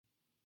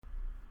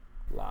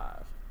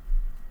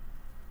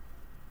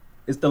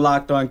It's the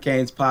Locked On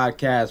Canes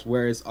podcast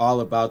where it's all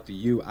about the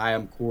U. I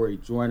am Corey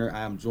Joyner.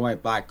 I am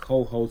joined by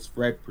co-host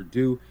Fred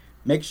Purdue.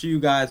 Make sure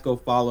you guys go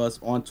follow us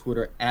on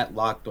Twitter at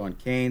Locked On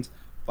Canes.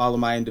 Follow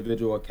my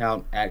individual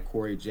account at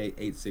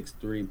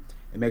CoreyJ863.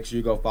 And make sure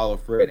you go follow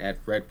Fred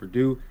at Fred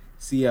Purdue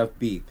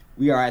CFB.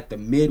 We are at the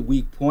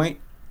midweek point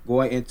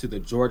going into the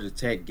Georgia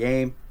Tech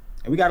game.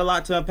 And we got a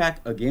lot to unpack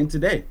again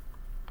today.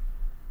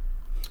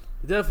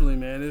 Definitely,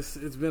 man. It's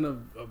been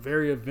a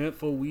very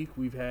eventful week.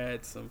 We've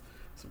had some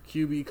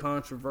QB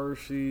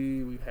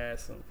controversy. We've had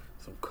some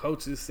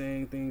coaches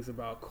saying things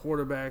about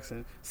quarterbacks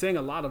and saying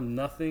a lot of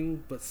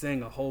nothing, but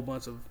saying a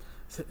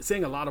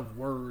lot of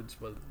words,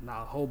 but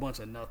not a whole bunch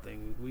of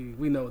nothing.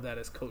 We know that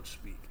as coach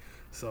speak.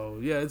 So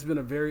yeah, it's been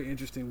a very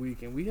interesting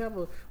week, and we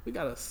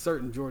got a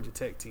certain Georgia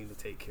Tech team to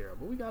take care of,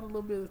 but we got a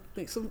little bit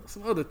of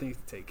some other things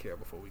to take care of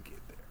before we get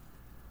there.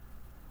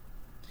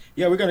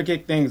 Yeah, we're gonna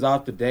kick things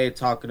off today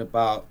talking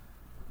about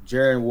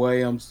Jarren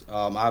Williams.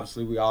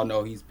 Obviously, we all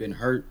know he's been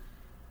hurt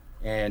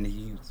and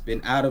he's been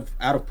out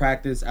of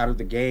practice, out of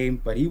the game.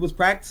 But he was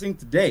practicing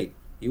today.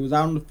 He was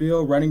out on the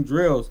field running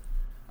drills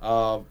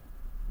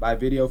by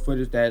video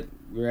footage that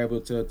we were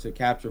able to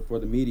capture for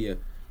the media.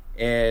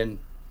 And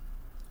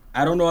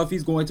I don't know if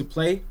he's going to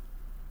play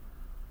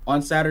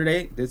on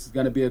Saturday. This is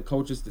going to be a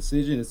coach's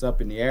decision. It's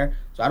up in the air.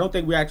 So I don't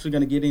think we're actually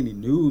going to get any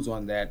news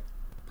on that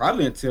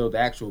probably until the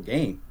actual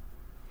game.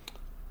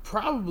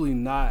 Probably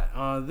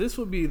not. This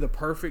would be the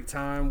perfect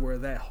time where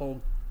that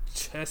whole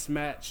chess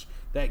match,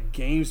 that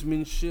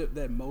gamesmanship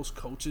that most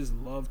coaches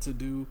love to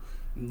do,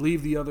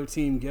 leave the other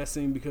team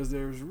guessing, because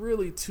there's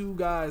really two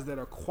guys that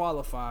are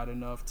qualified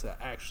enough to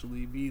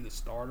actually be the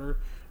starter.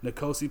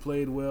 N'Kosi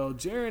played well.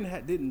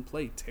 Jarren didn't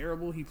play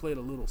terrible. He played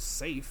a little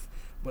safe,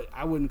 but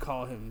I wouldn't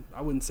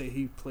say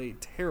he played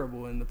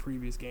terrible in the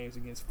previous games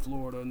against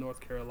Florida,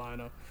 North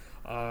Carolina,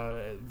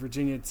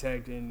 Virginia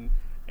Tech,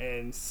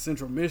 and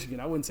Central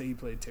Michigan. I wouldn't say he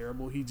played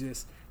terrible. He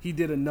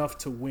did enough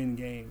to win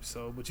games.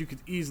 So, but you could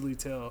easily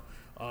tell,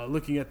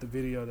 looking at the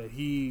video, that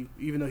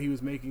even though he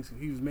was making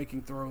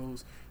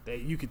throws,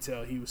 that you could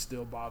tell he was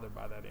still bothered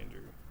by that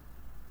injury.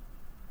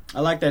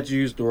 I like that you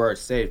used the word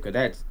safe, because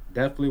that's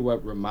definitely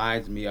what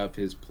reminds me of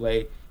his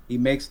play. He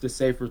makes the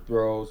safer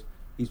throws.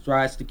 He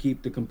tries to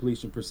keep the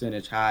completion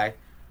percentage high.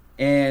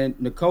 And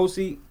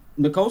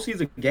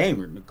N'Kosi's a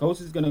gamer.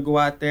 N'Kosi's going to go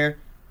out there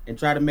and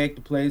try to make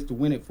the plays to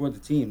win it for the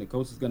team.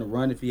 N'Kosi's going to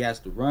run if he has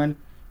to run.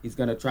 He's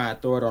going to try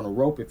and throw it on a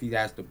rope if he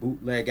has to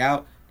bootleg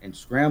out and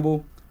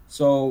scramble.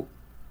 So,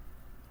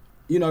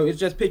 it's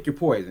just pick your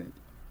poison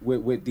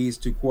with these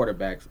two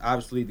quarterbacks.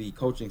 Obviously, the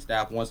coaching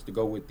staff wants to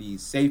go with the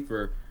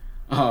safer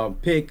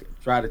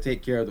pick, try to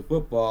take care of the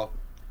football.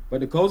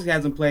 But N'Kosi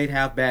hasn't played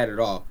half bad at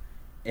all.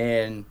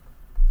 And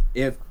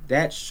if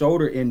that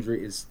shoulder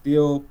injury is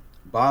still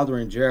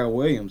bothering Jarren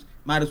Williams,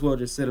 might as well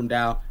just sit him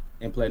down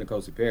and play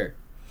N'Kosi Perry.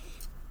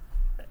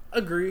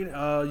 Agreed.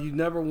 You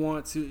never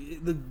want to.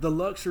 The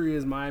luxury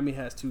is Miami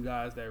has two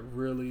guys that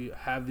really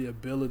have the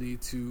ability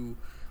to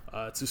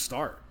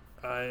start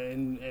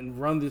and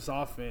run this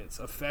offense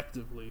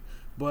effectively.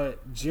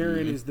 But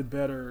Jarren is the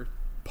better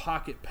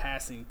pocket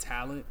passing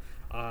talent.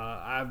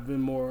 I've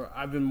been more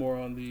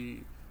on the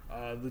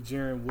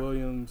Jarren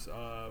Williams.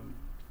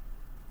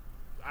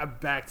 I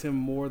backed him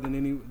more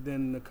than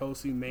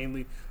N'Kosi.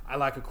 Mainly, I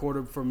like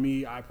for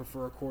me, I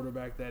prefer a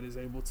quarterback that is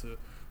able to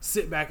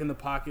sit back in the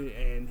pocket,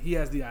 and he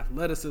has the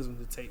athleticism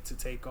to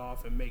take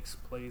off and makes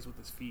plays with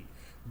his feet.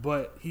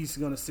 But he's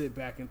going to sit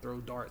back and throw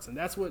darts, and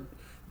that's what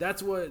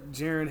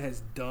Jarren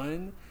has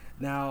done.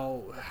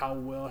 Now, how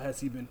well has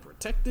he been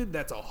protected?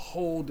 That's a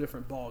whole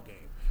different ball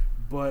game.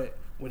 But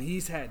when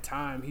he's had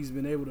time, he's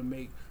been able to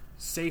make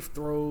safe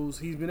throws.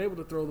 He's been able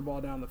to throw the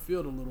ball down the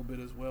field a little bit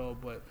as well,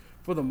 but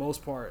for the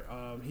most part,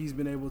 he's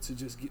been able to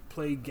just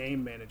play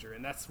game manager,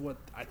 and that's what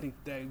I think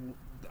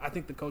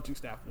the coaching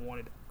staff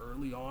wanted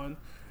early on,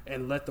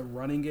 and let the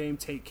running game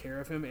take care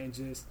of him, and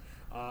just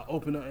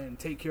open up and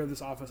take care of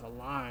this offensive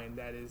line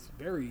that is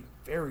very,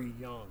 very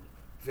young,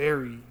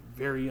 very,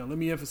 very young. Let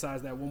me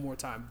emphasize that one more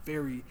time: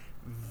 very,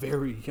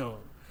 very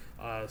young.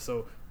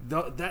 So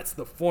that's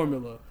the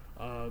formula.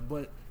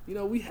 But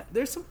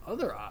there's some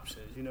other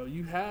options.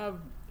 You have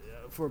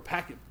for a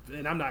packet,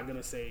 and I'm not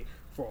gonna say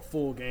for a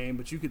full game,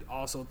 but you could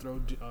also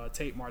throw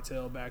Tate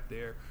Martell back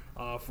there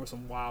for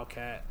some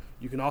Wildcat.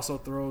 You can also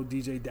throw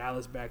DJ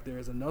Dallas back there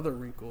as another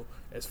wrinkle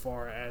as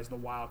far as the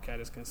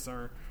Wildcat is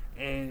concerned,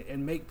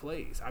 and make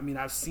plays. I mean,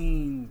 I've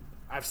seen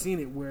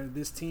it where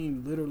this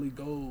team literally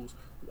goes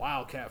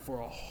Wildcat for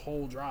a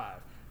whole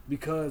drive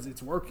because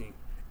it's working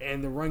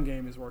and the run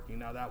game is working.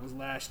 Now, that was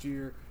last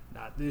year,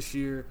 not this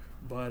year,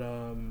 but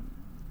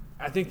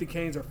I think the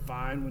Canes are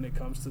fine when it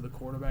comes to the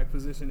quarterback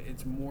position.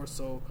 It's more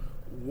so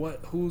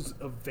who's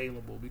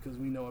available, because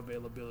we know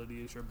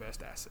availability is your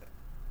best asset.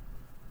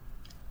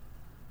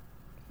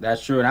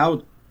 That's true, and I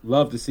would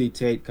love to see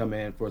Tate come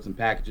in for some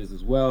packages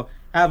as well.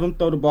 Have him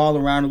throw the ball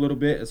around a little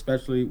bit,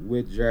 especially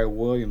with Jarren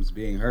Williams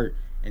being hurt,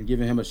 and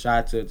giving him a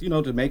shot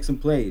to make some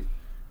plays.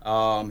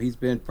 He's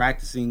been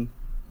practicing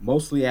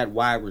mostly at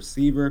wide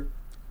receiver.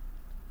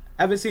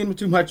 Haven't seen him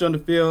too much on the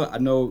field. I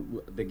know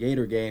the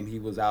Gator game, he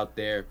was out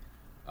there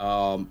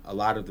a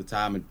lot of the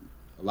time, and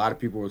a lot of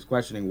people was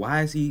questioning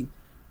why is he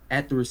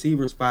at the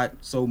receiver spot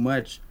so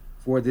much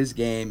for this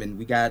game, and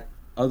we got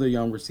other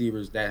young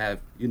receivers that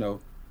have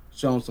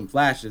shown some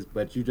flashes,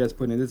 but you just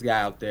putting this guy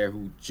out there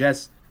who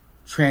just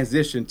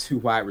transitioned to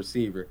wide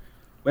receiver.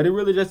 But it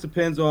really just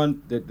depends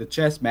on the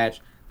chess match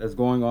that's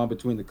going on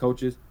between the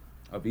coaches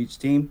of each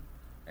team,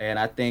 and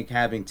I think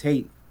having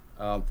Tate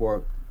for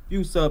a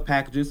few sub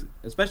packages,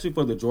 especially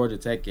for the Georgia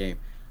Tech game,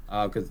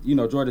 because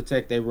Georgia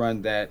Tech, they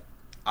run that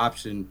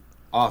option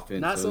offense.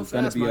 Not so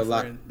fast, my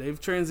friend. They've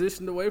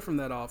transitioned away from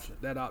that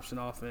option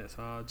offense.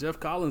 Jeff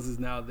Collins is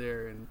now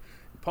there, and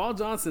Paul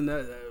Johnson.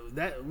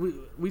 That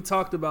we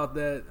talked about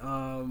that.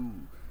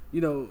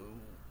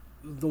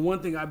 The one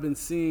thing I've been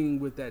seeing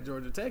with that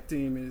Georgia Tech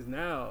team is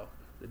now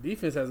the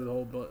defense has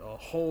a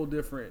whole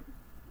different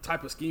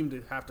type of scheme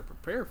to have to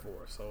prepare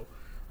for. So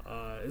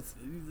it's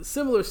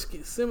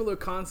similar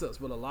concepts,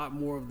 but a lot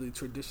more of the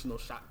traditional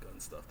shotgun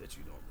stuff that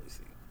you normally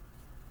see.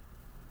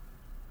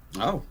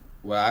 Oh,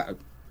 well,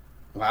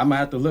 I'm going to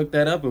have to look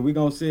that up, and we're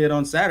going to see it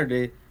on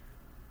Saturday.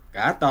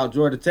 I thought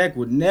Georgia Tech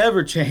would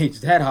never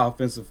change that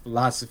offensive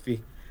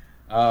philosophy.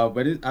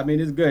 But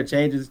it's good.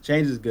 Change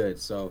is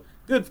good. So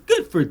good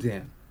for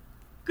them.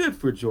 Good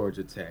for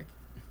Georgia Tech.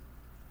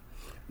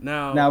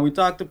 Now we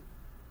talked.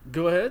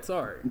 Go ahead.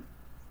 Sorry.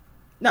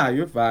 No,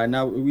 you're fine.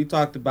 Now we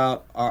talked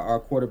about our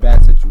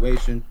quarterback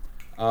situation.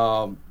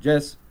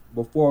 Just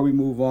before we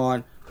move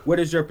on, what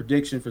is your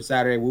prediction for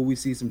Saturday? Will we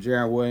see some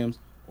Jarren Williams,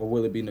 or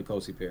will it be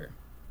N'Kosi Perry?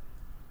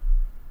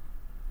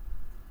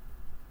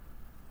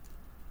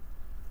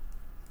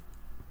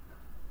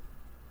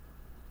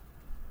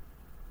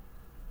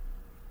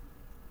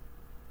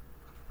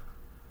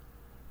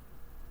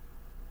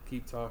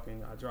 Keep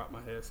talking. I dropped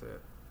my headset.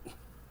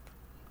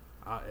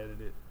 I'll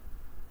edit it.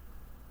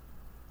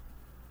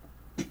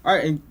 All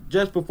right, and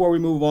just before we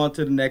move on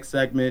to the next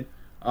segment,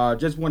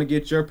 just want to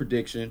get your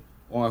prediction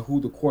on who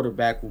the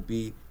quarterback will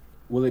be.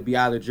 Will it be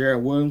either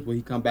Jarren Williams, will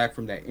he come back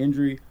from that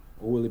injury,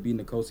 or will it be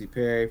N'Kosi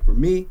Perry? For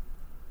me,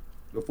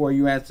 before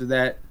you answer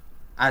that,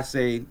 I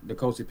say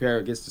N'Kosi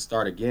Perry gets to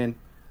start again.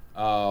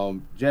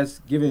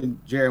 Just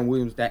giving Jarren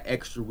Williams that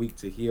extra week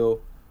to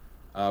heal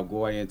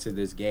going into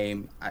this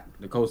game.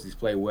 N'Kosi's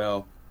played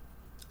well.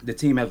 The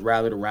team has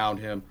rallied around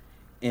him.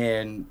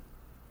 And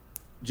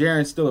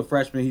Jarren's still a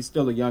freshman. He's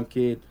still a young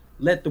kid.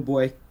 Let the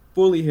boy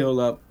fully heal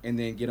up and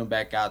then get him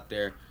back out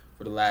there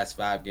for the last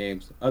 5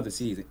 games of the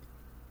season,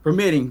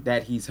 permitting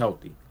that he's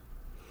healthy.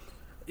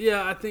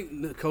 Yeah, I think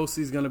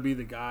N'Kosi's going to be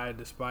the guy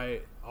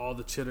despite all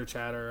the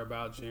chitter-chatter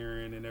about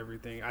Jarren and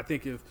everything. I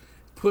think if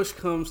push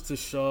comes to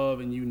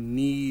shove and you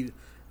need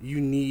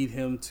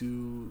him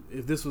to,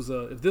 if this was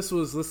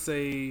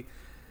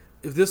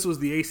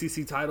the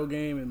ACC title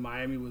game and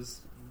Miami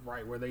was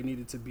right where they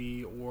needed to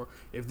be, or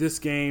if this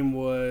game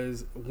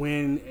was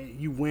when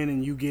you win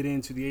and you get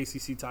into the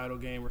ACC title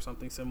game or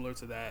something similar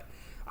to that,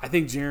 I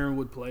think Jarren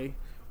would play.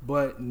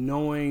 But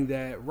knowing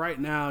that right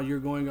now you're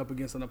going up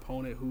against an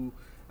opponent who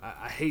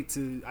I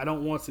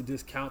don't want to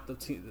discount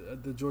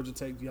the Georgia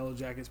Tech Yellow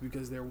Jackets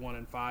because they're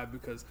 1-5,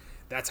 because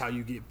that's how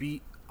you get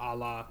beat, a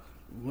la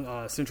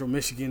Central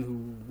Michigan,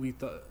 who we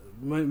thought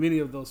many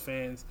of those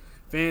fans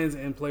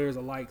and players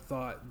alike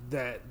thought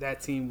that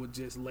team would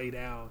just lay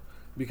down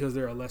because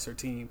they're a lesser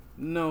team.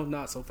 No,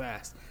 not so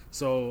fast.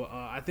 So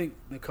I think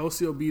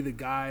N'Kosi will be the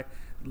guy.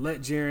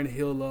 Let Jarren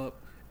heal up,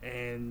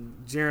 and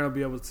Jarren will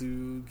be able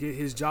to get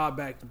his job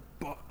back.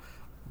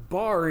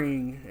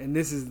 Barring, and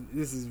this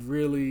is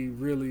really,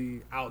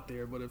 really out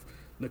there, but if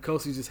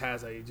N'Kosi just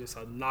has a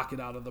knock it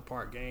out of the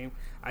park game,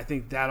 I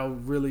think that'll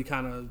really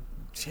kind of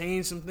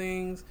change some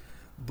things.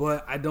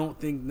 But I don't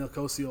think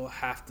N'Kosi will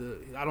have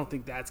to. I don't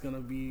think that's going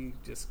to be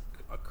just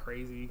a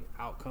crazy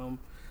outcome.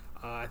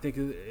 I think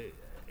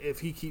if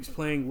he keeps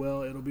playing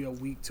well, it'll be a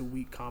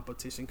week-to-week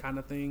competition kind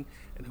of thing,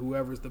 and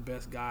whoever's the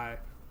best guy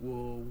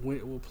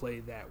will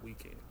play that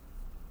weekend.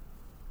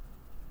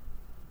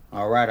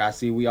 All right, I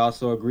see we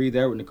also agree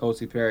there with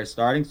N'Kosi Perry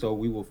starting, so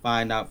we will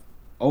find out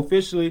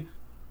officially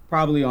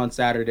probably on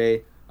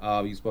Saturday.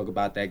 You spoke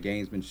about that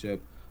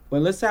gamesmanship.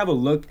 But let's have a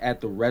look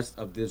at the rest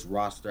of this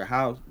roster,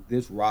 how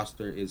this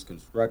roster is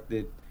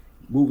constructed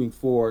moving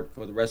forward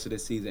for the rest of the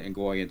season and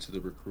going into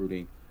the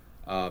recruiting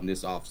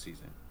this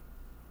offseason.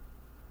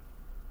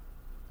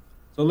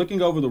 So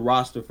looking over the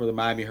roster for the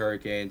Miami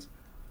Hurricanes,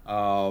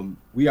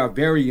 we are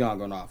very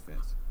young on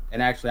offense.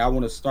 And actually, I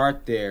want to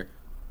start there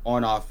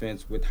on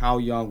offense with how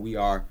young we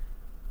are.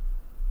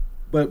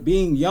 But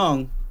being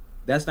young,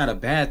 that's not a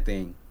bad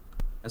thing.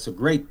 That's a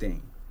great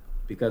thing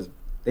because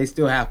they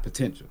still have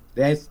potential.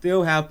 They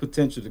still have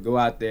potential to go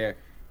out there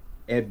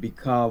and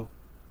become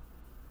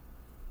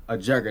a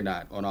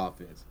juggernaut on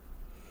offense.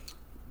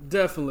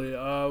 Definitely.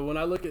 When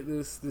I look at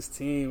this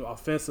team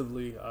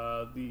offensively,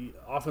 the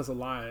offensive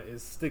line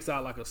sticks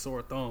out like a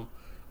sore thumb.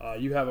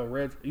 You have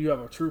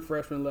a true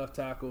freshman left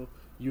tackle.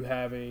 You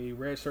have a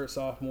redshirt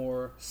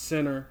sophomore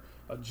center,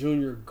 a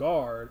junior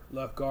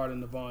left guard in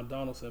Devon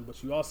Donaldson,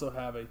 but you also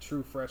have a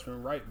true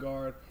freshman right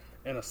guard,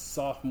 and a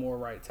sophomore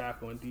right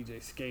tackle in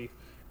DJ Scaife.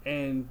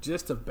 And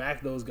just to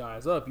back those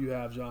guys up, you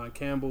have John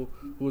Campbell,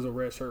 who is a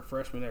redshirt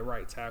freshman at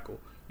right tackle.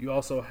 You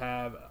also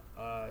have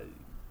Trayor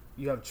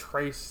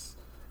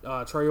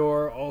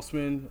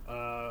Osman,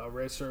 a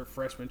redshirt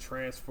freshman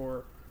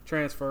transfer.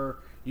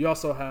 You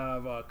also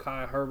have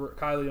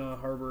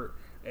Kyleon Herbert,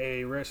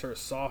 a redshirt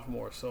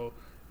sophomore. So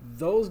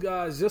those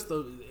guys,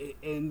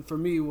 and for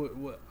me,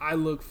 what I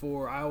look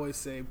for, I always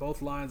say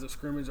both lines of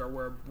scrimmage are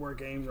where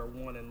games are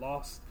won and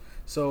lost.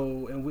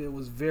 So, and it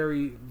was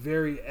very,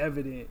 very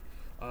evident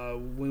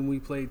when we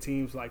played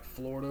teams like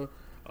Florida,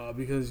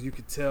 because you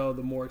could tell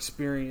the more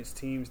experienced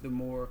teams,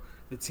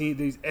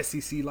 these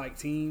SEC-like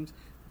teams,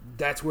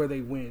 that's where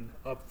they win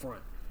up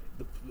front.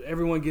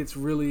 Everyone gets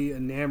really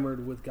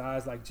enamored with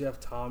guys like Jeff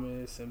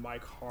Thomas and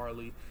Mike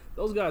Harley.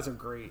 Those guys are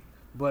great.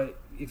 But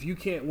if you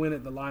can't win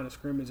at the line of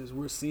scrimmage, as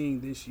we're seeing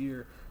this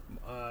year,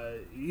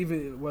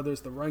 even whether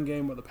it's the run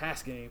game or the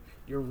pass game,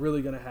 you're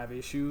really going to have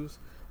issues.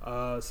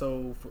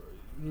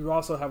 You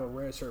also have a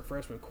redshirt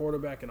freshman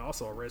quarterback and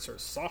also a redshirt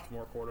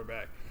sophomore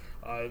quarterback.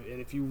 And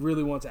if you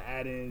really want to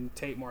add in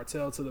Tate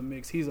Martell to the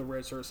mix, he's a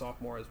redshirt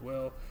sophomore as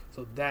well.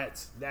 So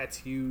that's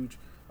huge.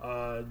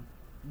 Brevin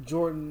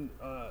Jordan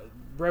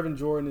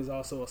is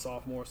also a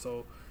sophomore.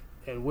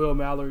 And Will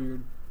Mallory,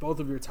 both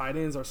of your tight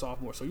ends are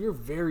sophomores. So you're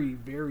very,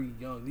 very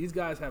young. These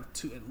guys have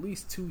at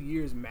least 2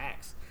 years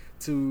max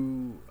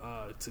to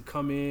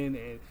come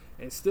in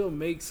and still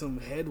make some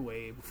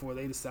headway before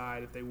they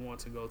decide if they want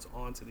to go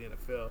on to the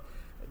NFL.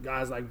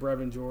 Guys like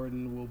Brevin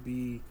Jordan will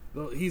be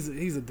he's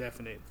a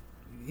definite.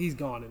 He's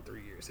gone in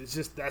 3 years.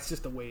 That's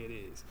just the way it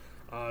is.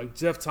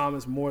 Jeff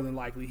Thomas, more than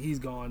likely, he's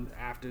gone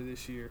after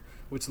this year,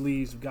 which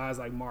leaves guys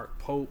like Mark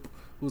Pope,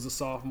 who's a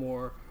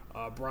sophomore,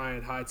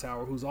 Brian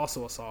Hightower, who's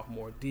also a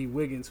sophomore, D.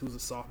 Wiggins, who's a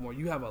sophomore.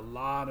 You have a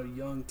lot of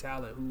young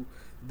talent who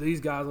these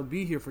guys will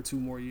be here for 2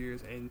 more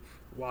years, and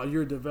while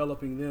you're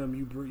developing them,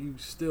 you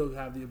still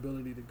have the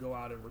ability to go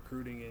out and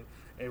recruiting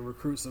and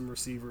recruit some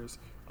receivers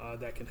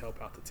that can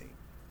help out the team.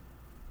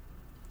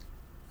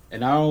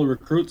 And not only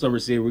recruit some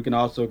receivers, we can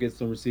also get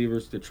some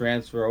receivers to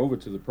transfer over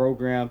to the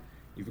program.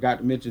 You forgot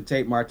to mention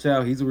Tate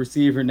Martell. He's a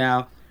receiver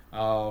now.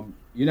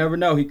 You never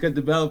know. He could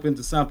develop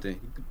into something.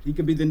 He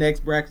could be the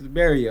next Braxton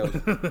Berrios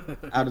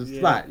out of the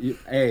slot.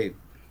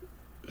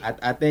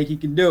 I think he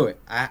can do it.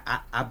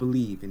 I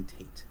believe in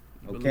Tate.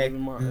 Okay?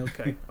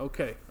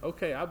 Okay.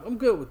 I'm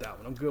good with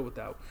that one.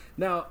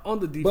 Now, on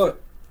the defense.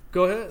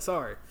 Go ahead.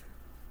 Sorry.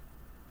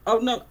 Oh,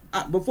 no.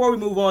 Before we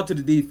move on to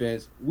the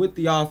defense, with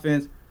the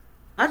offense,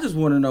 I just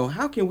want to know,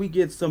 how can we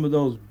get some of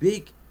those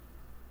big,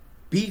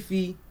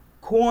 beefy,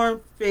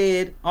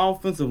 corn-fed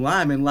offensive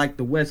linemen like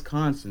the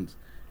Wisconsins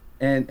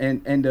and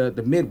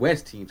the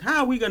Midwest teams?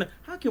 How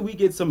can we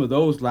get some of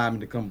those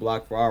linemen to come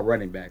block for our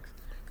running backs?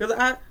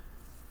 Because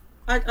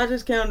I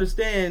just can't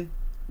understand.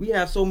 We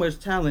have so much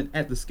talent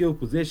at the skill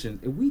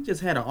positions. If we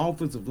just had an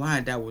offensive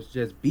line that was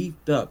just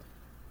beefed up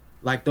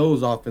like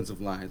those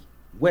offensive lines,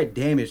 what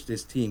damage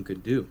this team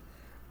could do.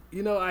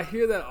 I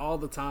hear that all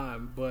the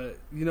time, but,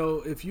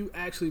 if you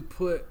actually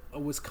put a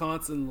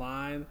Wisconsin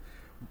line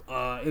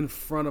in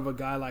front of a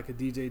guy like a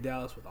DJ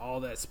Dallas with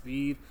all that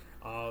speed,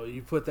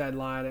 you put that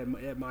line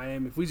at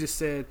Miami. If we just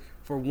said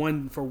for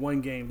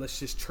one game, let's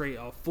just trade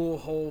a full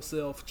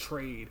wholesale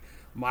trade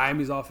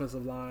Miami's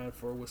offensive line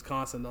for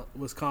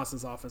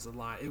Wisconsin's offensive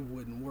line, it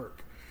wouldn't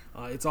work.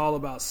 It's all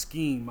about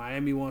scheme.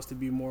 Miami wants to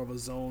be more of a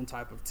zone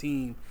type of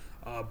team,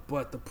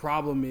 but the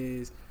problem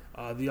is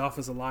the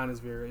offensive line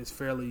is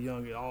fairly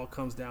young. It all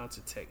comes down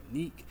to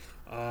technique.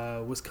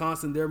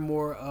 Wisconsin, they're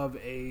more of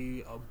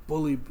a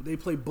bully. They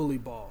play bully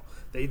ball.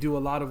 They do a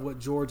lot of what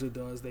Georgia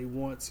does. They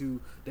want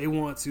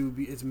to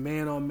be. It's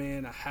man on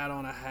man, a hat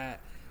on a hat.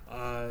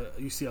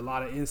 You see a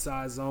lot of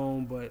inside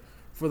zone, but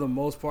for the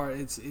most part,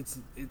 it's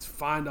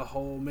find a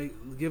hole,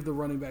 give the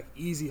running back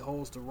easy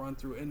holes to run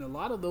through, and a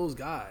lot of those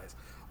guys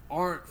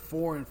aren't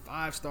 4- and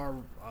 5-star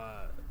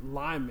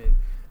linemen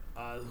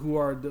who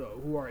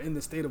are in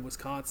the state of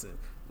Wisconsin.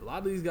 A lot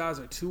of these guys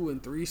are 2-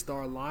 and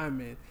 3-star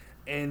linemen,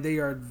 and they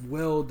are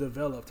well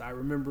developed. I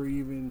remember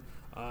even,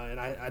 and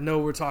I know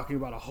we're talking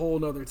about a whole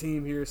nother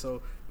team here.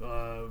 So,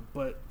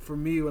 but for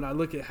me, when I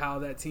look at how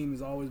that team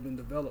has always been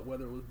developed,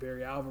 whether it was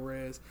Barry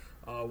Alvarez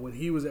when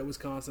he was at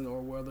Wisconsin,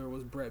 or whether it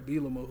was Brett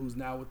Bielema, who's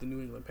now with the New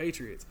England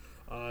Patriots,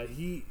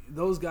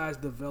 those guys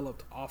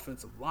developed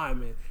offensive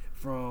linemen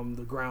from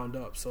the ground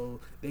up.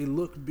 So they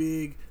look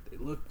big, they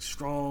look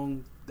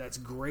strong. That's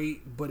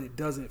great, but it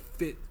doesn't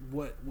fit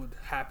what would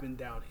happen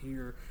down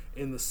here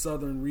in the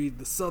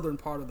southern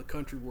part of the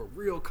country where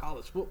real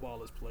college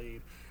football is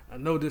played.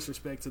 No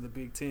disrespect to the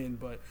Big Ten,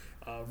 but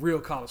real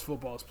college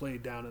football is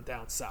played down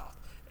south.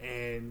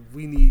 And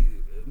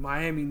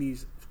Miami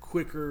needs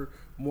quicker,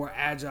 more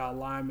agile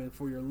linemen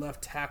for your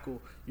left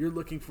tackle. You're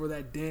looking for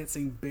that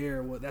dancing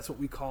bear. Well, that's what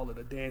we call it,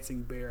 a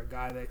dancing bear, a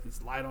guy that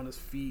is light on his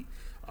feet.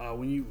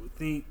 When you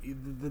think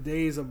the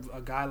days of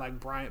a guy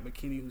like Bryant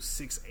McKinney, who's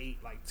 6'8",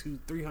 like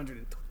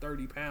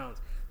 330 pounds,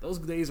 those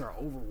days are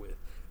over with.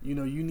 You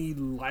know, you need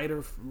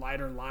lighter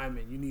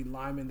linemen. You need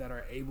linemen that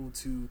are able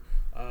to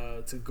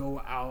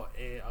go out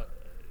and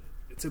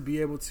to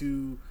be able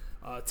to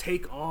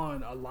take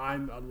on a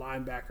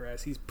linebacker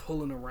as he's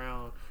pulling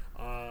around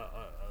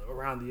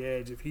around the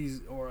edge. If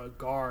he's or a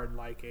guard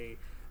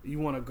you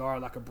want a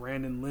guard like a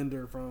Brandon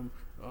Linder from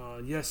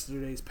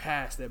yesterday's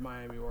past at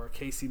Miami, or a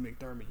Casey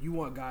McDermott. You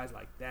want guys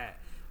like that.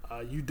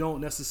 You don't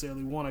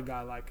necessarily want a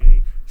guy like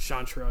a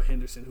Chantrell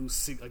Henderson who's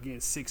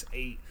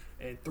 6'8"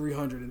 and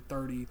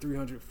 330,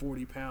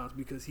 340 pounds,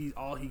 because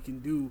all he can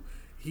do,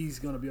 he's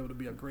going to be able to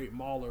be a great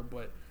mauler.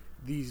 But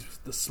the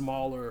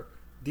smaller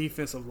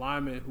defensive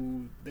linemen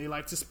who they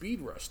like to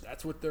speed rush,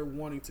 that's what they're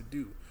wanting to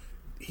do.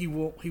 He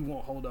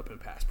won't hold up in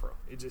pass pro.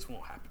 It just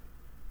won't happen.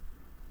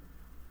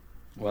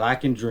 Well, I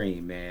can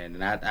dream,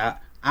 man, and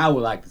I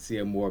would like to see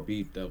a more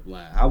beefed up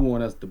line. I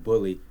want us to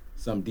bully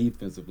some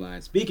defensive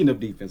lines. Speaking of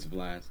defensive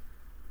lines,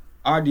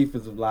 our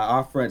defensive line,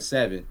 our front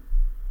seven,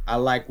 I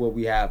like what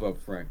we have up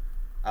front.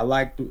 I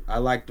like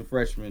the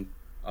freshman,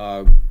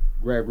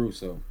 Greg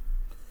Rousseau.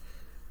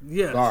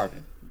 Yes.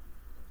 Garvin.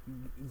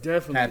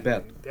 Definitely. Pat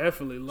Bethel.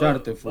 Definitely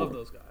Jonathan love Ford.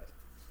 those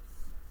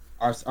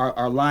guys.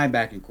 Our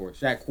linebacking core,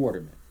 Shaq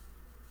Quarterman,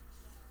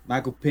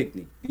 Michael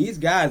Pinkney. These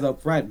guys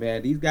up front,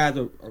 man, these guys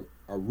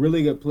are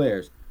really good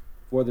players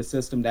for the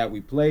system that we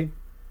play.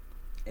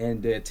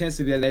 And the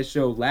intensity that they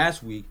showed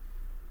last week,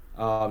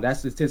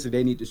 that's the intensity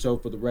they need to show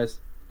for the rest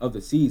of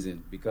the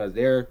season, because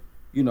they're,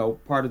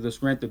 part of the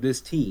strength of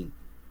this team.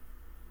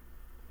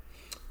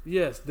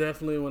 Yes,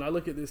 definitely. When I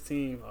look at this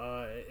team,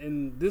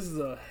 and this is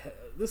an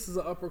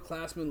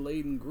upperclassman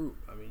laden group.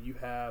 I mean, you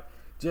have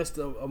just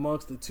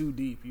amongst the two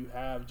deep, you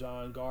have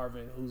John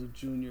Garvin, who's a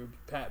junior,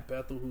 Pat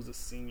Bethel, who's a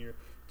senior,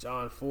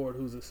 John Ford,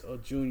 who's a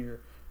junior,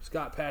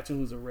 Scott Patchen,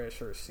 who's a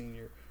redshirt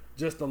senior.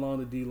 Just along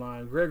the D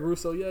line, Greg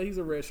Rousseau, yeah, he's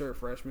a redshirt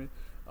freshman.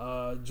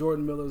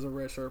 Jordan Miller's a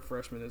redshirt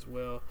freshman as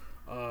well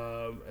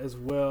as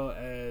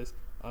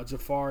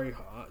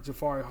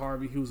Jafari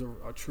Harvey, who's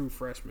a true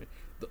freshman.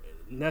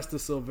 Nesta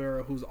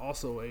Silvera, who's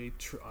also a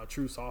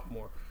true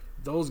sophomore.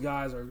 Those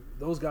guys are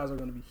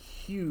going to be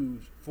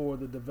huge for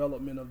the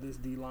development of this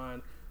D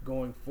line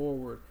going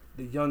forward.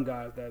 The young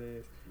guys, that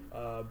is.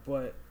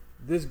 But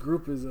this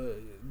group is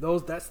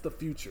that's the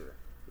future.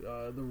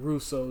 The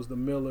Rousseaus, the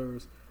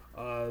Millers,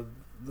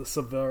 the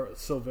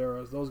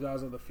Silveras, those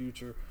guys are the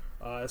future.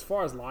 As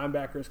far as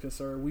linebackers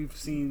concerned, we've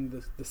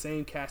seen the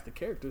same cast of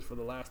characters for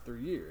the last 3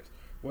 years.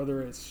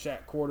 Whether it's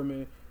Shaq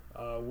Quarterman,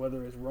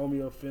 whether it's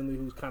Romeo Finley,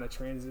 who's kind of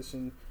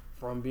transitioned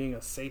from being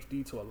a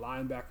safety to a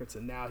linebacker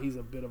to now he's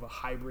a bit of a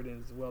hybrid,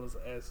 as well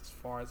as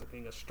far as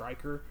being a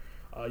striker.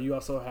 You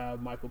also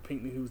have Michael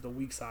Pinkney, who's the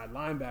weak side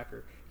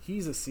linebacker.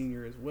 He's a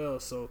senior as well.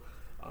 So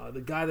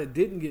the guy that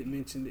didn't get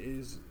mentioned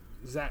is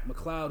Zach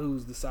McLeod,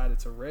 who's decided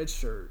to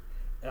redshirt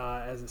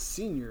as a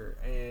senior,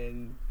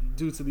 and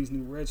due to these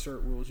new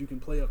redshirt rules, you can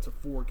play up to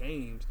 4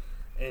 games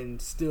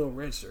and still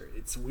redshirt.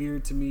 It's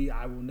weird to me.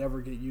 I will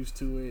never get used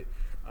to it.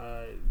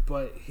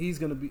 But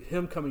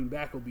him coming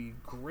back will be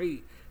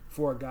great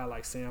for a guy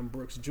like Sam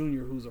Brooks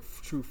Jr., who's a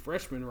true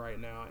freshman right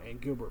now,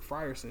 and Gilbert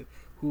Frierson,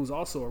 who's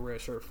also a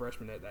redshirt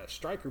freshman at that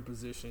striker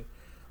position.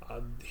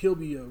 He'll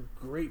be a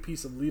great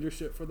piece of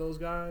leadership for those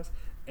guys,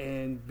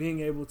 and being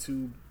able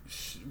to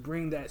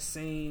bring that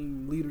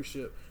same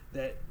leadership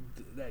that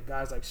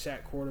guys like Shaq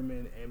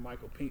Quarterman and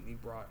Michael Pinkney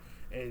brought,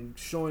 and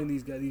showing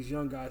these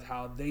young guys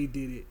how they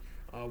did it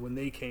when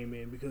they came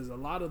in. Because a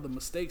lot of the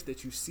mistakes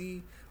that you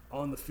see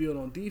on the field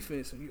on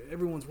defense,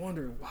 everyone's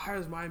wondering, why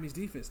is Miami's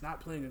defense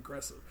not playing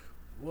aggressive?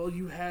 Well,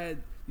 you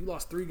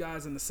lost 3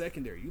 guys in the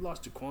secondary. You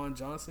lost Jaquan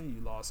Johnson,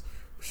 you lost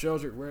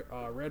Sheldrick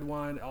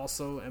Redwine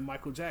also, and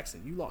Michael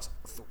Jackson. You lost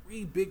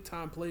 3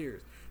 big-time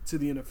players to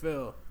the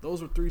NFL.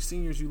 Those were 3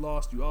 seniors you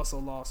lost. You also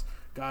lost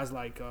guys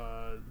like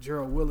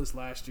Gerald Willis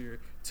last year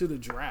to the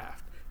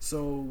draft.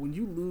 So when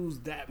you lose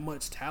that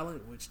much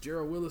talent, which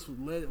Gerald Willis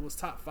was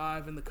top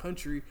 5 in the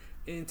country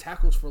in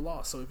tackles for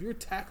loss. So if you're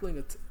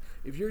tackling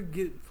if you're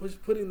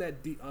putting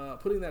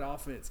that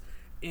offense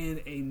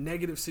in a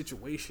negative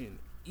situation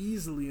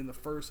easily in the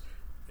first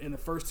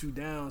 2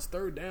 downs,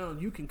 3rd down,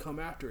 you can come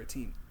after a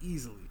team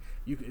easily.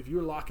 If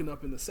you're locking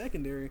up in the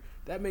secondary,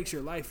 that makes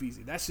your life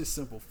easy. That's just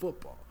simple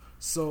football.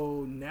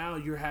 So now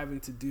you're having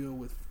to deal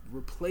with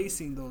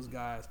replacing those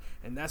guys,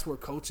 and that's where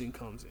coaching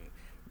comes in.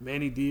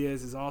 Manny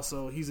Diaz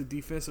he's a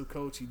defensive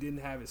coach. He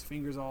didn't have his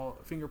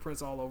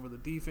fingerprints all over the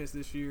defense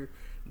this year.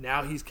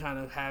 Now he's kind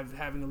of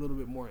having a little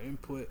bit more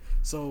input.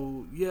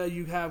 So yeah,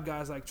 you have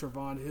guys like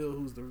Trevon Hill,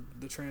 who's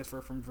the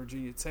transfer from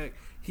Virginia Tech.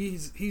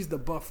 He's the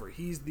buffer. If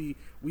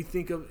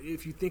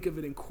you think of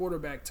it in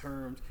quarterback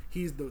terms,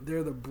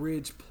 they're the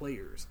bridge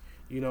players.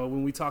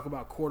 When we talk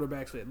about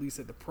quarterbacks, at least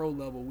at the pro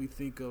level, we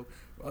think of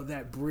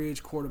that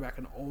bridge quarterback,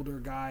 an older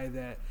guy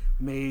that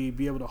may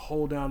be able to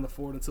hold down the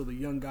fort until the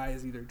young guy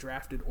is either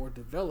drafted or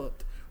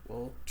developed.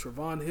 Well,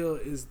 Trevon Hill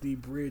is the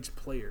bridge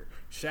player.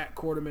 Shaq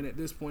Quarterman at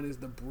this point is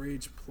the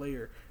bridge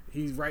player.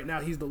 He's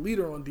the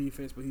leader on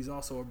defense, but he's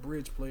also a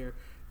bridge player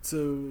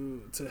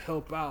to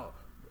help out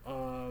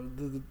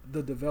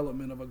the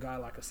development of a guy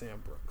like a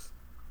Sam Brooks.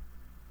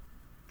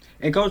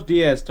 And Coach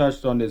Diaz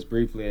touched on this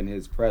briefly in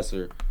his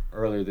presser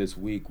earlier this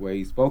week, where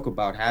he spoke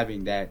about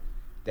having that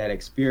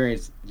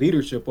experienced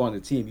leadership on the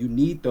team. You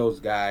need those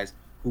guys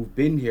who've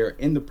been here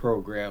in the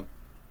program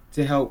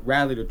to help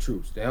rally the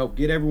troops, to help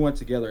get everyone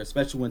together,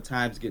 especially when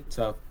times get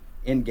tough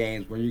in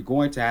games when you're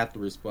going to have to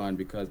respond,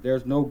 because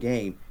there's no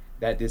game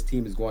that this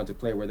team is going to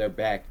play where their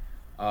back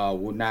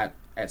will not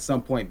at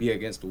some point be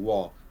against the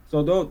wall.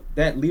 So though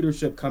that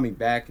leadership coming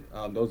back,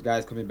 those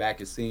guys coming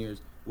back as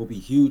seniors will be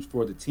huge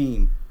for the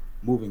team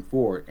moving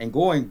forward. And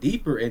going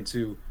deeper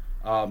into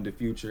the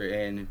future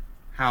and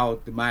how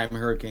the Miami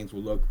Hurricanes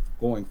will look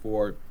going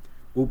forward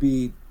will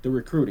be the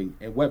recruiting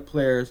and what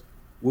players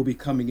will be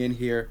coming in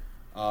here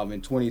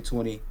in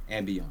 2020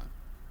 and beyond.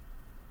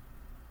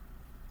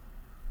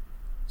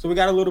 So we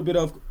got a little bit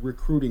of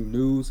recruiting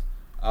news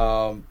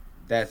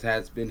that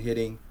has been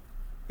hitting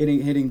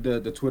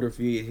the Twitter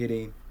feed,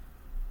 hitting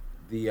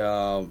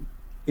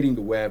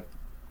the web.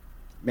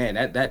 Man,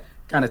 that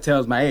kind of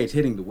tells my age.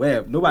 Hitting the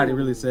web. Nobody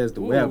really says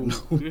the web.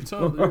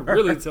 You're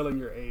really telling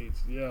your age.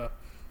 Yeah.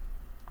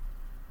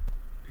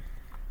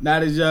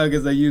 Not as young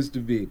as I used to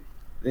be.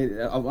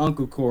 I'm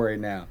Uncle Corey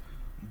now,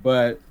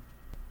 but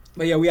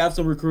yeah, we have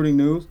some recruiting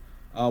news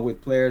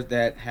with players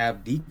that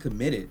have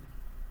decommitted.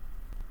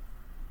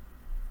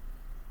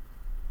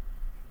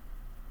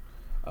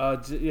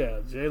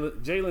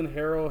 Jalen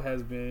Harrell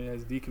has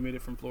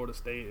decommitted from Florida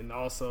State and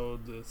also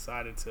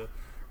decided to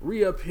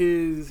re-up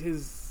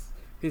his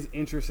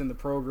interest in the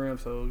program.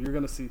 So you're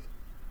gonna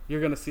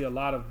see a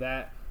lot of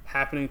that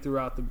happening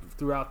throughout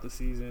the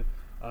season.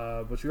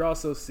 But you're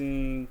also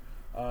seeing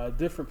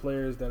different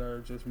players that are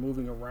just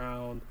moving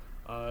around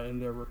in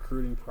their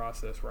recruiting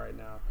process right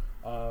now.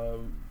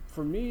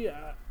 For me,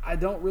 I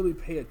don't really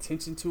pay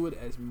attention to it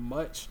as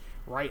much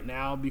right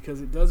now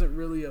because it doesn't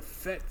really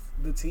affect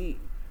the team.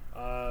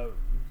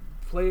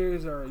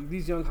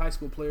 These young high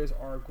school players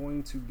are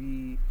going to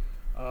be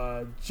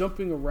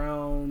jumping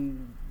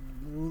around,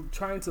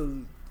 trying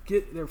to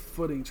get their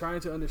footing, trying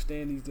to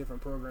understand these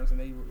different programs, and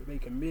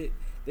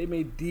they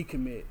may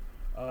decommit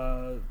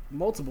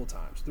multiple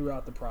times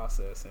throughout the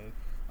process.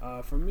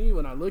 And for me,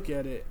 when I look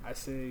at it, I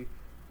say,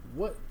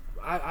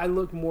 I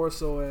look more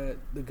so at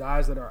the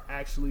guys that are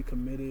actually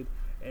committed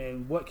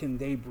and what can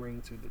they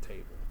bring to the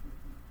table.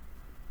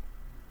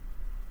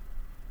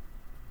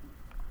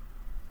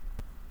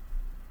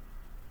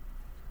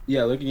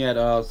 Yeah, looking at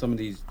some of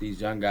these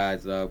young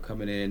guys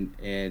coming in,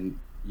 and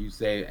you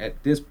say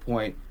at this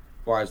point,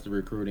 as far as the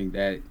recruiting,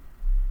 that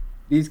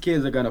these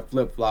kids are going to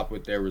flip-flop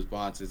with their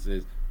responses.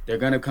 Is they're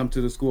going to come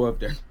to the school if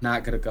they're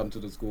not going to come to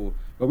the school.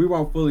 But we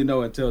won't fully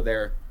know until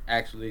they're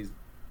actually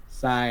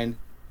signed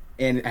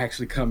and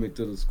actually coming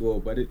to the school.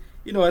 But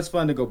it's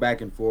fun to go back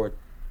and forth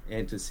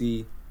and to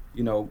see,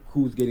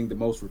 who's getting the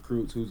most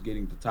recruits, who's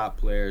getting the top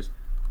players,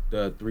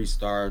 the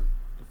 3-star,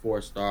 the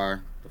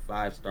 4-star, the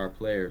 5-star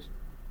players.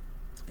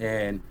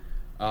 And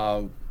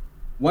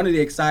one of the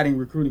exciting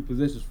recruiting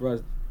positions for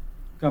us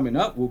coming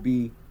up will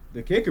be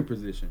the kicker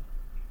position.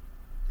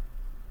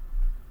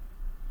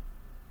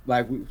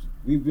 Like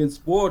we've been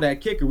spoiled at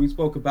kicker. We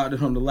spoke about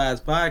it on the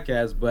last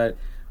podcast, but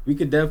we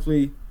could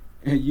definitely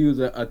use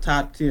a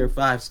top tier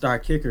 5-star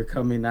kicker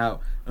coming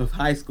out of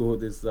high school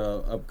this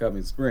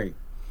upcoming spring.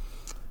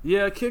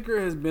 Yeah, kicker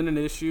has been an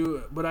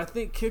issue, but I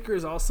think kicker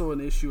is also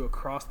an issue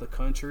across the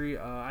country.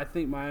 I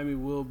think Miami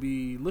will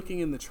be looking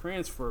in the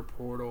transfer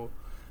portal,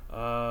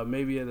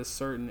 maybe at a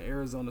certain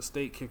Arizona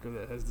State kicker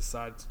that has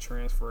decided to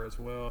transfer as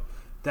well.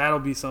 That'll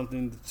be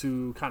something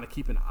to kind of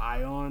keep an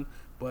eye on.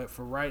 But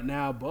for right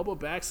now, Bubba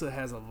Baxa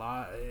has a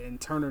lot,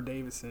 and Turner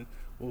Davison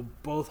will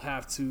both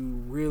have to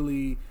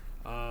really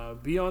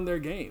be on their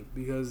game,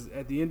 because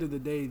at the end of the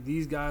day,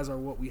 these guys are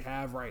what we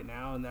have right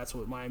now, and that's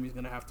what Miami's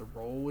going to have to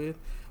roll with.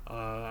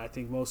 I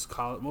think most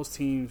college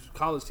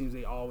teams,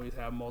 they always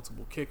have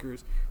multiple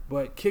kickers,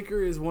 but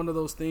kicker is one of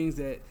those things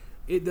that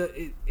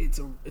it's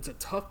a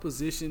tough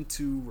position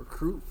to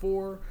recruit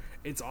for.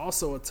 It's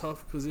also a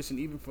tough position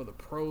even for the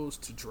pros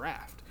to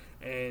draft,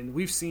 and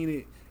we've seen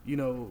it,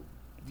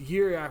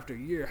 year after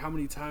year. How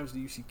many times do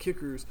you see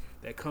kickers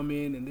that come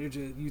in and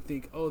you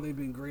think, oh, they've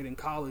been great in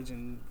college,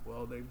 and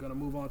well, they're going to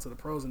move on to the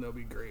pros and they'll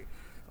be great.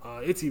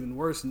 It's even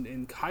worse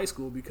in high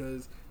school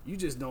because you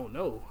just don't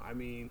know. I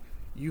mean,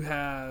 you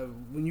have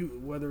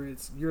whether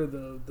it's you're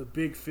the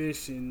big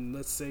fish, and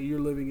let's say you're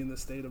living in the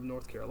state of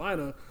North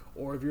Carolina,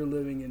 or if you're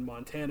living in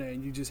Montana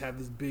and you just have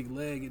this big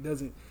leg, it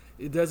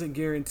doesn't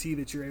guarantee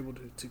that you're able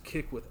to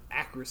kick with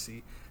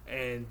accuracy.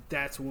 And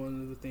that's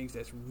one of the things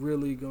that's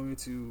really going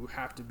to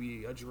have to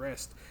be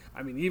addressed.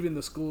 I mean, even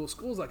the schools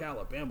like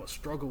Alabama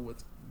struggle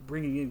with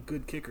bringing in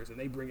good kickers, and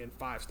they bring in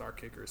 5-star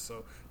kickers.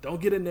 So don't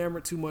get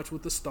enamored too much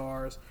with the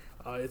stars.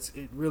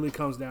 It really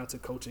comes down to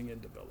coaching and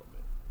development.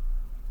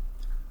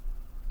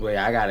 Well,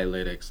 yeah, I got a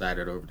little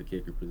excited over the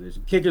kicker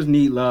position. Kickers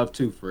need love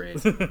too,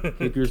 Fred.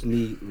 Kickers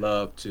need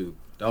love too.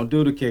 Don't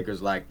do the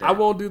kickers like that. I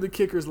won't do the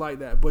kickers like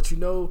that, but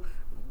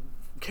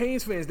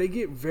Canes fans, they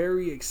get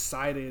very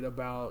excited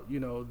about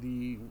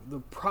the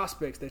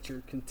prospects that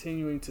you're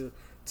continuing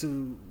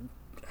to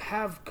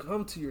have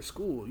come to your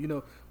school. You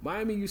know,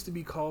 Miami used to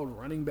be called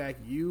running back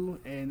U,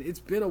 and it's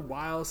been a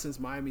while since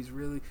Miami's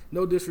really,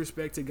 no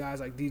disrespect to guys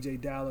like DJ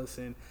Dallas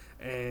and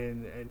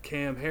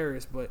Cam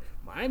Harris, but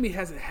Miami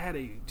hasn't had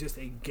just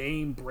a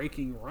game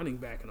breaking running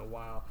back in a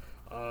while.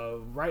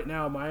 Right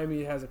now,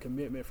 Miami has a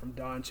commitment from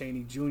Don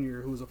Chaney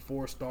Jr., who's a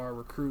 4-star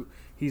recruit.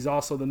 He's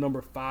also the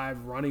number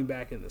 5 running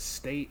back in the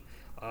state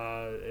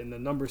and the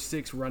number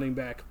 6 running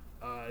back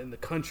in the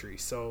country.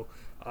 So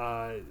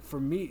for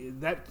me,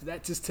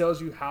 that just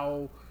tells you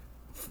how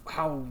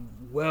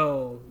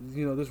well,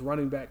 you know, this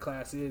running back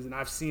class is. And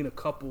I've seen a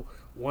couple,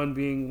 one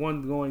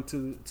going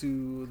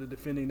to the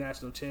defending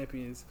national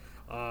champions,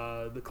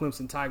 the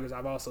Clemson Tigers.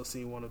 I've also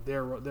seen one of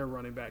their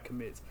running back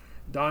commits.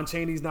 Don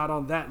Chaney's not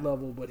on that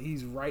level, but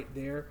he's right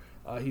there.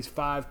 He's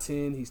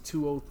 5'10", he's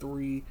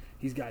 203.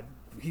 He's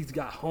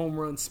got home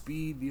run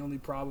speed. The only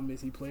problem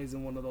is he plays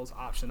in one of those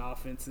option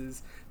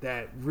offenses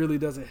that really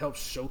doesn't help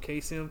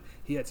showcase him.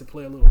 He had to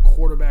play a little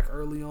quarterback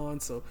early on.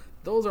 So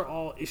those are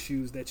all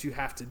issues that you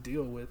have to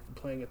deal with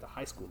playing at the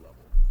high school level.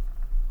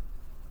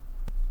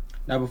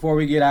 Now, before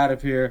we get out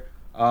of here,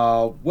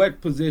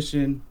 what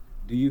position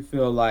do you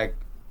feel like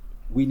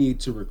we need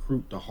to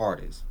recruit the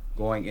hardest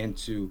going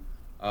into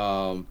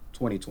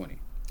 2020?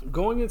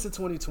 Going into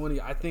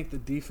 2020, I think the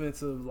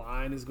defensive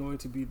line is going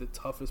to be the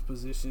toughest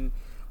position.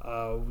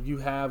 You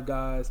have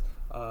guys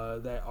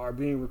that are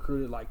being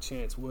recruited like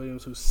Chance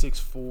Williams, who's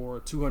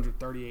 6'4",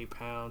 238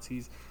 pounds.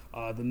 He's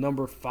the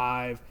number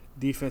 5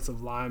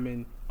 defensive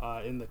lineman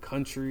in the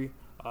country,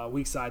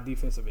 weak side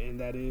defensive end,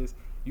 that is.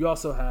 You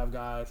also have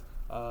guys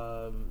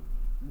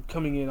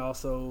coming in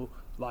also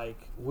like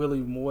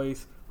Willie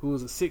Moyes, who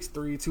is a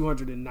 6'3",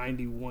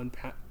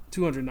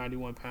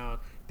 291 pound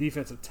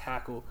defensive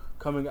tackle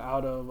coming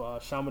out of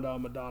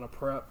Shamadal Madonna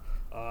Prep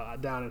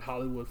down in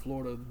Hollywood,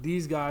 Florida.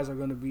 These guys are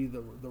going to be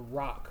the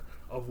rock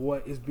of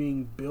what is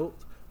being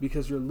built,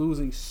 because you're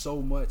losing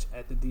so much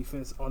at the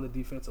defense on the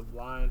defensive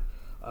line.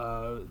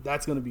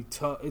 That's going to be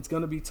tough. It's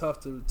going to be tough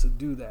to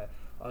do that.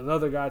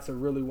 Another guy to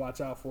really watch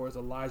out for is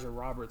Elijah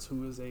Roberts,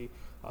 who is a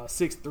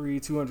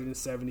 6'3",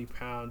 270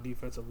 pound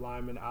defensive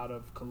lineman out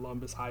of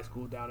Columbus High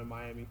School down in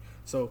Miami.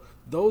 So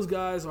those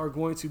guys are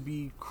going to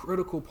be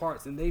critical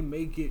parts, and they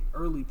may get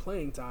early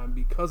playing time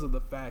because of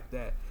the fact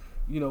that,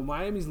 you know,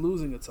 Miami's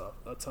losing a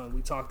ton.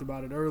 We talked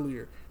about it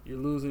earlier. You're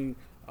losing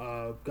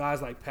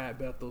guys like Pat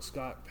Bethel,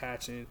 Scott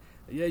Patchen.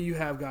 Yeah, you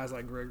have guys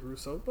like Greg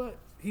Russo, but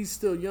he's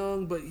still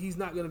young. But he's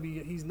not gonna be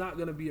a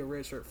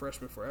redshirt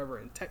freshman forever.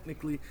 And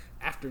technically,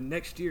 after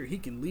next year, he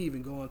can leave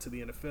and go on to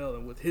the NFL.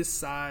 And with his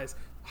size,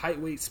 height,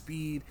 weight,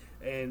 speed,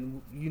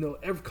 and, you know,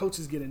 every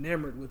coaches get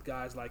enamored with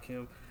guys like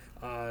him,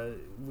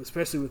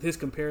 especially with his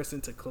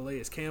comparison to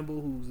Calais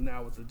Campbell, who's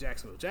now with the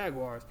Jacksonville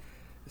Jaguars.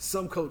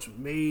 Some coach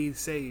may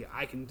say,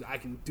 I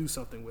can do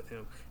something with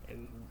him.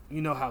 And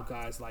you know how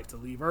guys like to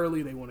leave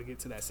early. They want to get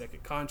to that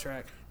second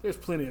contract. There's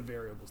plenty of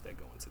variables that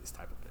go into this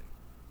type of thing.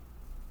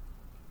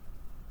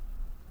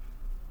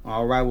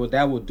 All right, well,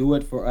 that will do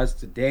it for us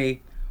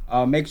today.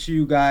 Make sure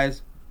you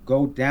guys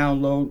go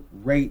download,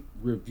 rate,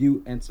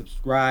 review, and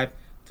subscribe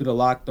to the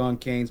Locked On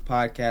Canes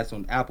podcast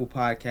on Apple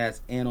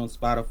Podcasts and on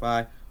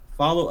Spotify.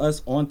 Follow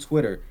us on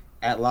Twitter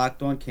at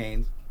Locked On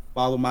Canes.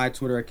 Follow my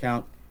Twitter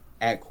account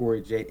at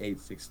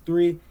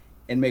CoreyJ863.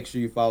 And make sure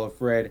you follow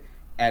Fred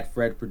at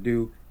Fred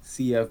Purdue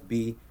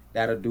CFB.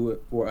 That'll do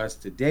it for us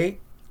today.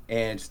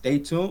 And stay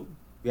tuned.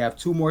 We have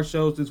 2 more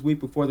shows this week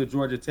before the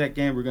Georgia Tech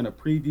game. We're going to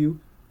preview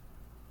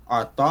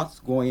our thoughts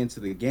going into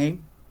the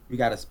game. We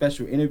got a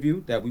special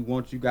interview that we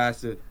want you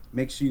guys to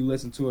make sure you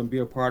listen to and be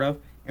a part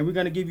of. And we're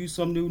going to give you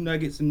some new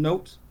nuggets and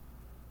notes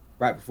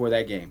right before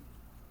that game.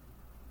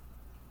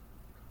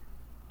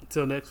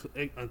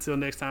 Until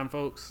next time,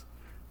 folks,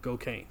 go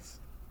Canes.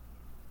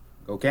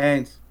 Go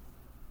Canes.